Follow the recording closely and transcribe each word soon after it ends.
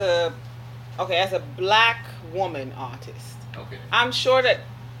a, okay, as a black woman artist, Okay. I'm sure that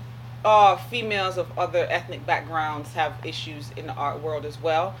females of other ethnic backgrounds have issues in the art world as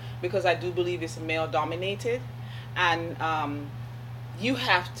well, because I do believe it's male dominated, and you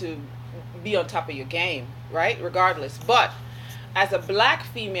have to be on top of your game, right? Regardless. But as a black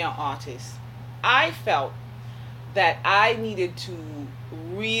female artist, I felt that I needed to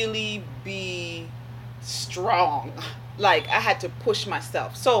really be strong. Like I had to push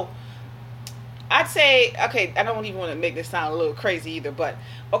myself. So I'd say, okay, I don't even want to make this sound a little crazy either, but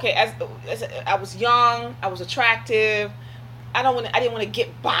okay, as I was young, I was attractive. I didn't want to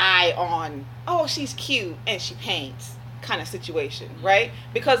get by on, oh, she's cute and she paints kind of situation, right?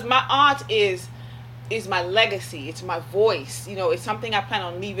 Because my art is my legacy. It's my voice. You know, it's something I plan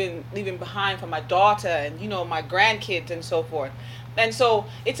on leaving behind for my daughter and my grandkids and so forth. And so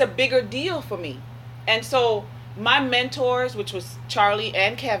it's a bigger deal for me. And so my mentors, which was Charlie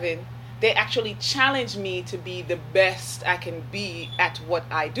and Kevin, they actually challenged me to be the best I can be at what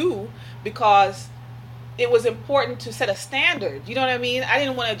I do, because it was important to set a standard. You know what I mean? I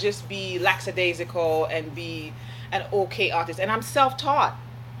didn't want to just be lackadaisical and be an okay artist. And I'm self-taught,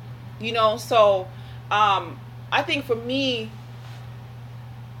 so I think for me,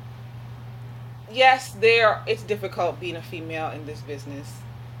 yes, it's difficult being a female in this business.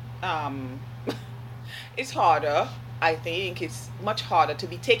 Um, it's harder. I think it's much harder to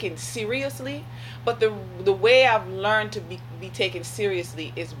be taken seriously. But the way I've learned to be taken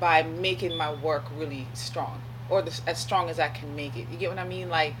seriously is by making my work really strong, or as strong as I can make it. You get what I mean?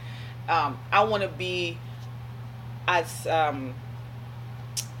 Like, I want to be as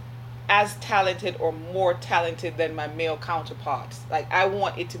as talented or more talented than my male counterparts. Like I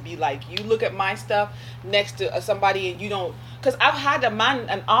want it to be like, you look at my stuff next to somebody and you don't, because I've had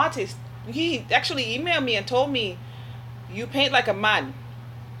an artist, he actually emailed me and told me, you paint like a man.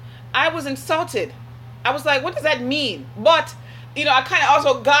 I was insulted. I was like, what does that mean? But I kind of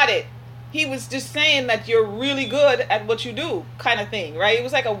also got it. He was just saying that you're really good at what you do, kind of thing, right? It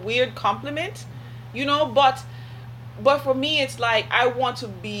was like a weird compliment, but for me, it's like I want to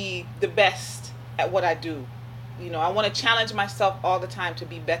be the best at what I do. I want to challenge myself all the time to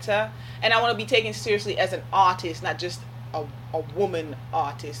be better, and I want to be taken seriously as an artist, not just a woman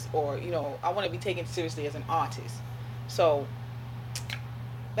artist, or I want to be taken seriously as an artist. So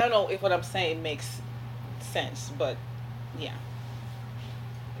I don't know if what I'm saying makes sense, but yeah,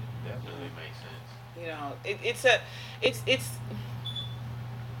 Definitely makes sense.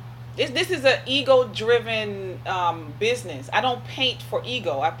 it's this is an ego driven business. I don't paint for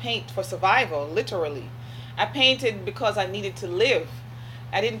ego. I paint for survival, literally. I painted because I needed to live.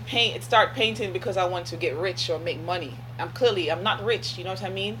 I didn't start painting because I want to get rich or make money. I'm not rich, you know what I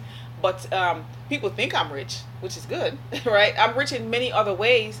mean? But people think I'm rich, which is good, right? I'm rich in many other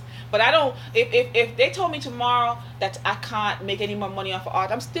ways, but I don't. If they told me tomorrow that I can't make any more money off of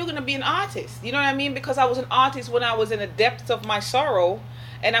art, I'm still gonna be an artist. You know what I mean? Because I was an artist when I was in the depths of my sorrow,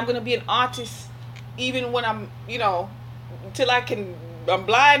 and I'm gonna be an artist even when I'm, till I'm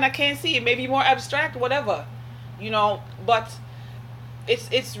blind, I can't see. It may be more abstract, whatever, But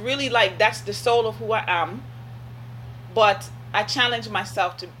it's really like that's the soul of who I am. But I challenge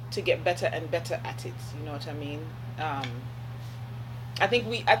myself to get better and better at it. You know what I mean? Um, I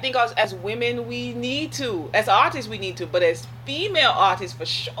think as women we need to, as artists we need to, but as female artists for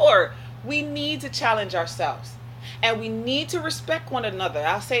sure, we need to challenge ourselves, and we need to respect one another.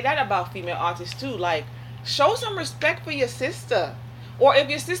 I'll say that about female artists too. Like, show some respect for your sister. Or if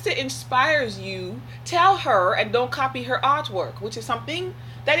your sister inspires you, tell her and don't copy her artwork, which is something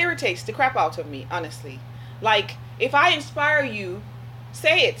that irritates the crap out of me, honestly. Like, if I inspire you,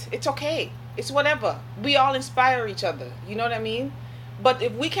 say it. It's okay. It's whatever. We all inspire each other. You know what I mean? But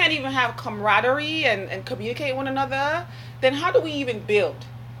if we can't even have camaraderie and communicate one another, then how do we even build?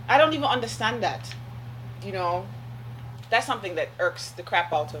 I don't even understand that. You know, that's something that irks the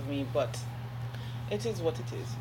crap out of me, but it is what it is.